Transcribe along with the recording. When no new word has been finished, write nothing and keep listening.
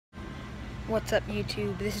What's up,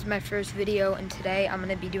 YouTube? This is my first video, and today I'm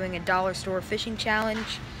going to be doing a dollar store fishing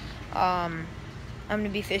challenge. I'm going to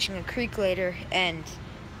be fishing a creek later, and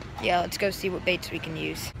yeah, let's go see what baits we can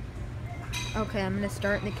use. Okay, I'm going to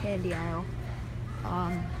start in the candy aisle.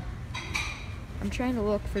 I'm trying to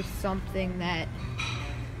look for something that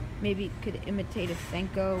maybe could imitate a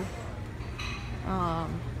Senko.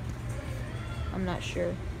 I'm not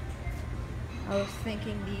sure. I was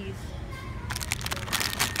thinking these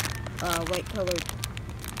white colored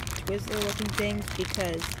Twizzler looking things,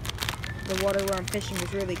 because the water where I'm fishing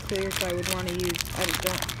is really clear, so I would want to use, I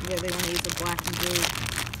don't really want to use a black and blue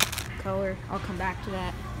color. I'll come back to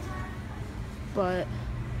that. But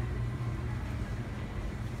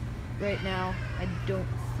right now, I don't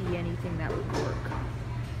see anything that would work.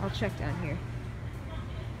 I'll check down here.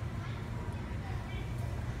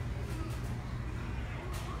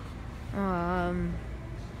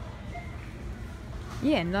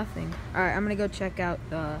 Yeah, nothing. Alright, I'm gonna go check out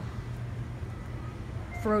the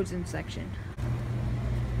frozen section.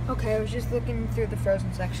 Okay, I was just looking through the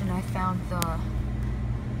frozen section. I found the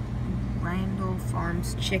Randall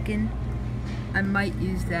Farms chicken. I might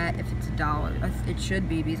use that if it's $1. It should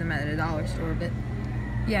be, because I'm at a dollar store, but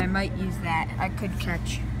yeah, I might use that. I could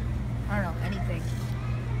catch, I don't know, anything.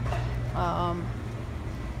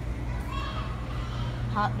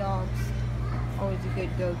 Hot dogs, always a good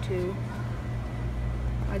go-to.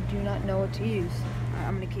 I do not know what to use.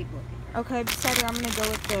 I'm gonna keep looking. Okay, I decided I'm gonna go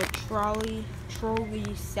with the trolley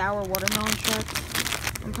sour watermelon sharks.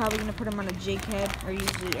 I'm probably gonna put them on a jig head, or use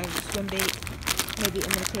it as a swim bait. Maybe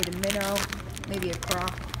imitate a minnow, maybe a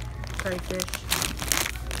crayfish.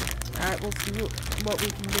 Alright, we'll see what we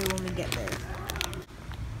can do when we get there.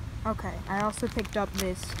 Okay, I also picked up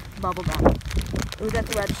this bubble gum. It was at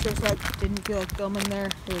the register, so I didn't feel like filming there.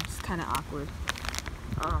 It was kind of awkward.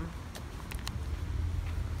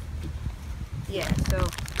 Yeah, so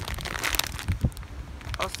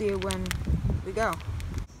I'll see you when we go.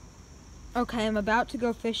 Okay, I'm about to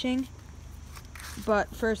go fishing,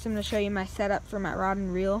 but first I'm going to show you my setup for my rod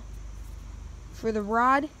and reel. For the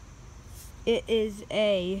rod, it is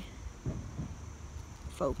a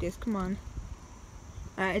focus, come on.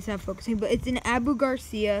 It's not focusing, but it's an Abu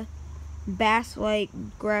Garcia Bass-like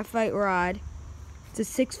graphite rod. It's a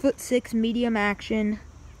 6'6" medium action.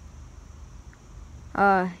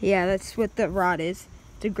 Yeah, that's what the rod is.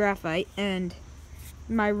 It's a graphite, and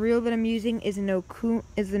my reel that I'm using is an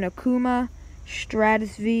Okuma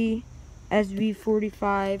Stratus V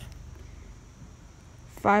SV45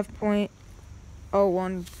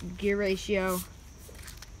 5.01 gear ratio,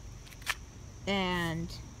 and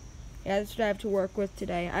yeah, that's what I have to work with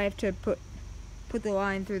today. I have to put the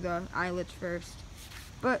line through the eyelets first,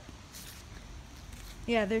 but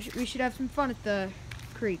yeah, we should have some fun at the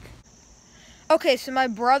creek. Okay, so my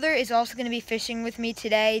brother is also going to be fishing with me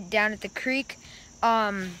today down at the creek.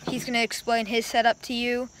 He's going to explain his setup to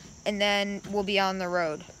you, and then we'll be on the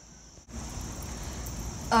road.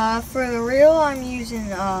 For the reel, I'm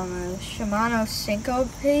using a Shimano Senko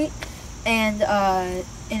bait and an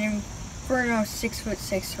Inferno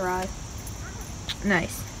 6'6" rod.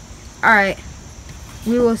 Nice. Alright,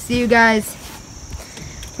 we will see you guys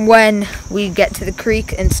when we get to the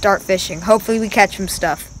creek and start fishing. Hopefully we catch some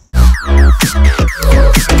stuff.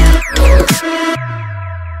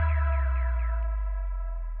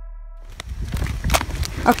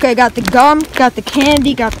 Okay, got the gum, got the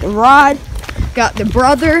candy, got the rod, got the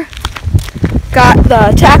brother, got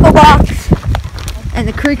the tackle box, and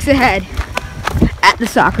the creek's ahead at the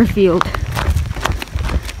soccer field.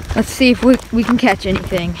 Let's see if we can catch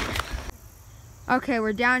anything. Okay,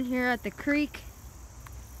 we're down here at the creek.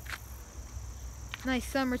 Nice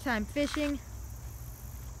summertime fishing.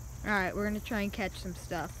 Alright, we're gonna try and catch some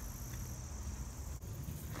stuff.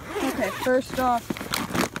 Okay, first off,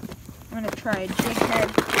 I'm gonna try a jig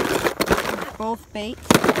head with both baits.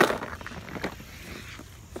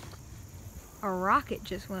 A rocket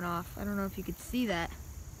just went off. I don't know if you could see that.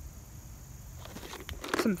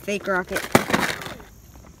 Some fake rocket.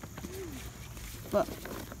 But,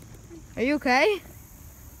 are you okay?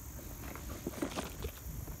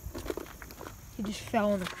 He just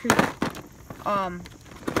fell in the creek.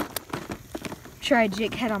 Try a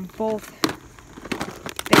jig head on both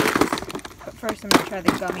baits, but first I'm gonna try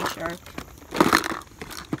the gummy shark.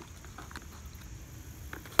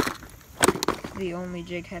 It's the only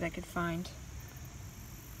jig head I could find.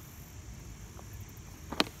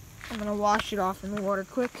 I'm gonna wash it off in the water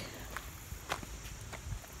quick.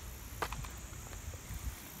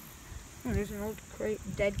 Oh, there's an old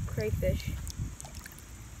dead crayfish.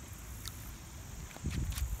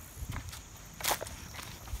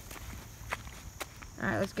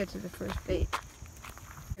 Alright, let's get to the first bait.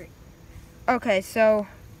 Okay, so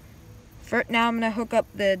now I'm gonna hook up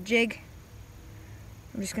the jig.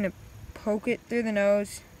 I'm just gonna poke it through the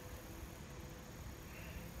nose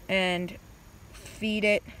and feed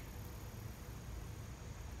it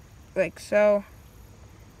like so.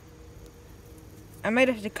 I might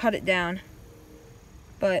have to cut it down,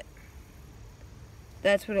 but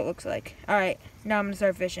that's what it looks like. Alright, now I'm gonna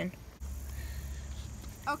start fishing.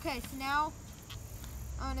 Okay, so now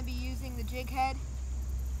I'm gonna be using the jig head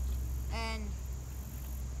and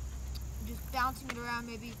just bouncing it around,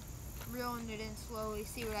 maybe reeling it in slowly,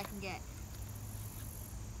 see what I can get.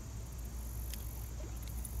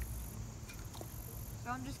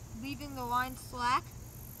 So I'm just leaving the line slack,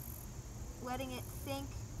 letting it sink,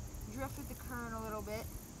 drift with the current a little bit,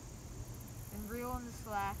 and reeling the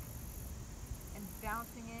slack, and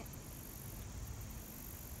bouncing it,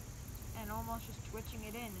 and almost just twitching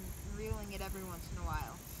it in and reeling it every once in a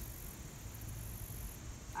while.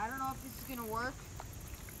 I don't know if this is going to work,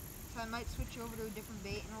 so I might switch over to a different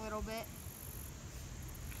bait in a little bit.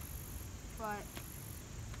 But,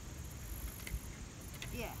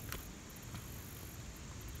 yeah.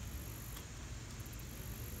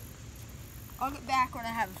 I'll get back when I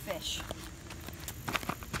have a fish.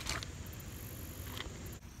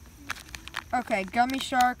 Okay, gummy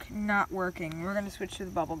shark, not working. We're going to switch to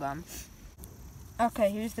the bubble gum. Okay,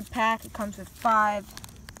 here's the pack. It comes with 5.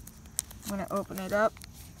 I'm going to open it up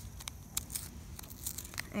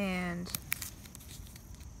and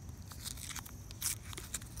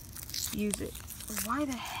use it. Why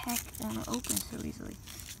the heck won't it open so easily?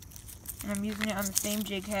 And I'm using it on the same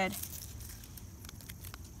jig head,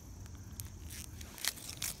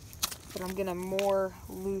 but I'm gonna more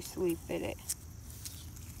loosely fit it.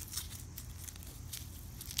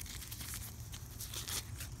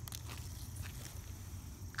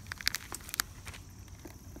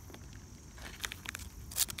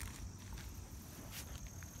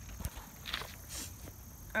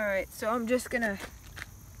 Alright, so I'm just gonna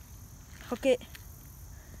hook it.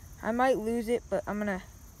 I might lose it, but I'm gonna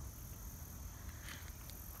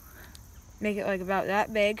make it like about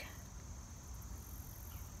that big.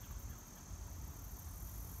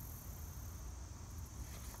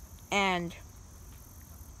 And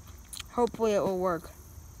hopefully it will work.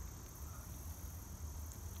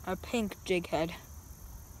 A pink jig head.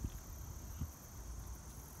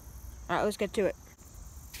 Alright, let's get to it.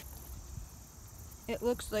 It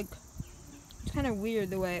looks like, it's kind of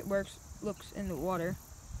weird the way it looks in the water,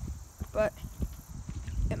 but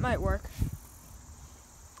it might work.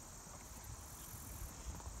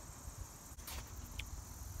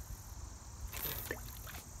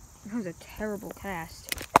 That was a terrible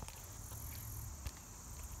cast.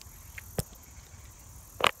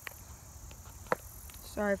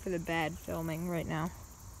 Sorry for the bad filming right now.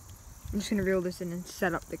 I'm just gonna reel this in and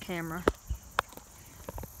set up the camera.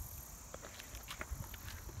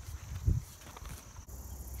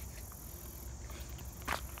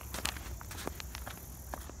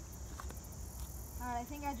 I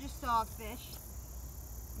think I just saw a fish.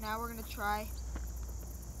 Now we're gonna try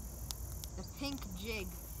the pink jig.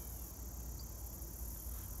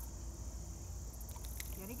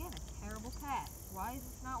 Yet again, a terrible cast. Why is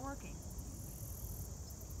this not working?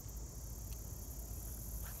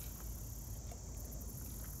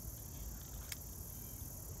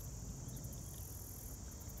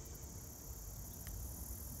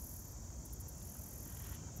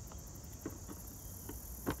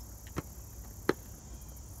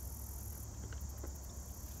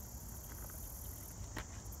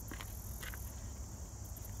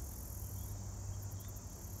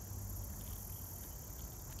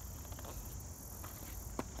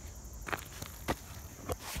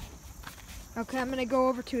 Okay, I'm gonna go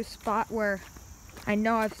over to a spot where I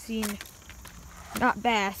know I've seen, not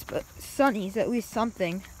bass, but sunnies, at least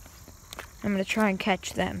something. I'm gonna try and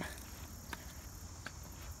catch them.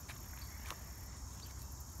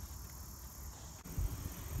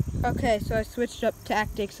 Okay, so I switched up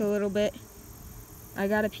tactics a little bit. I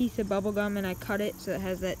got a piece of bubble gum and I cut it so it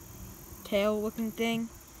has that tail looking thing.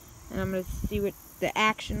 And I'm gonna see what the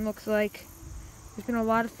action looks like. There's been a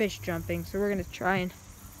lot of fish jumping, so we're gonna try and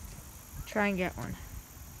get one.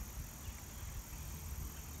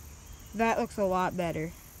 That looks a lot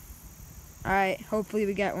better. Alright, hopefully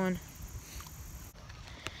we get one.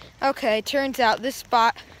 Okay, turns out this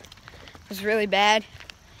spot was really bad.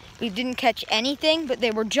 We didn't catch anything, but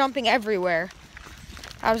they were jumping everywhere.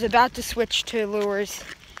 I was about to switch to lures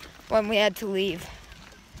when we had to leave.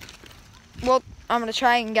 Well, I'm gonna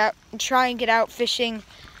try and get out fishing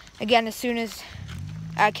again as soon as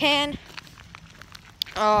I can.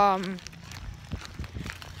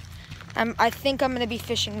 I think I'm gonna be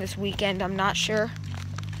fishing this weekend. I'm not sure,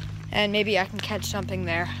 and maybe I can catch something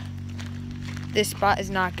there. This spot is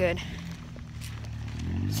not good.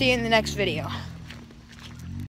 See you in the next video.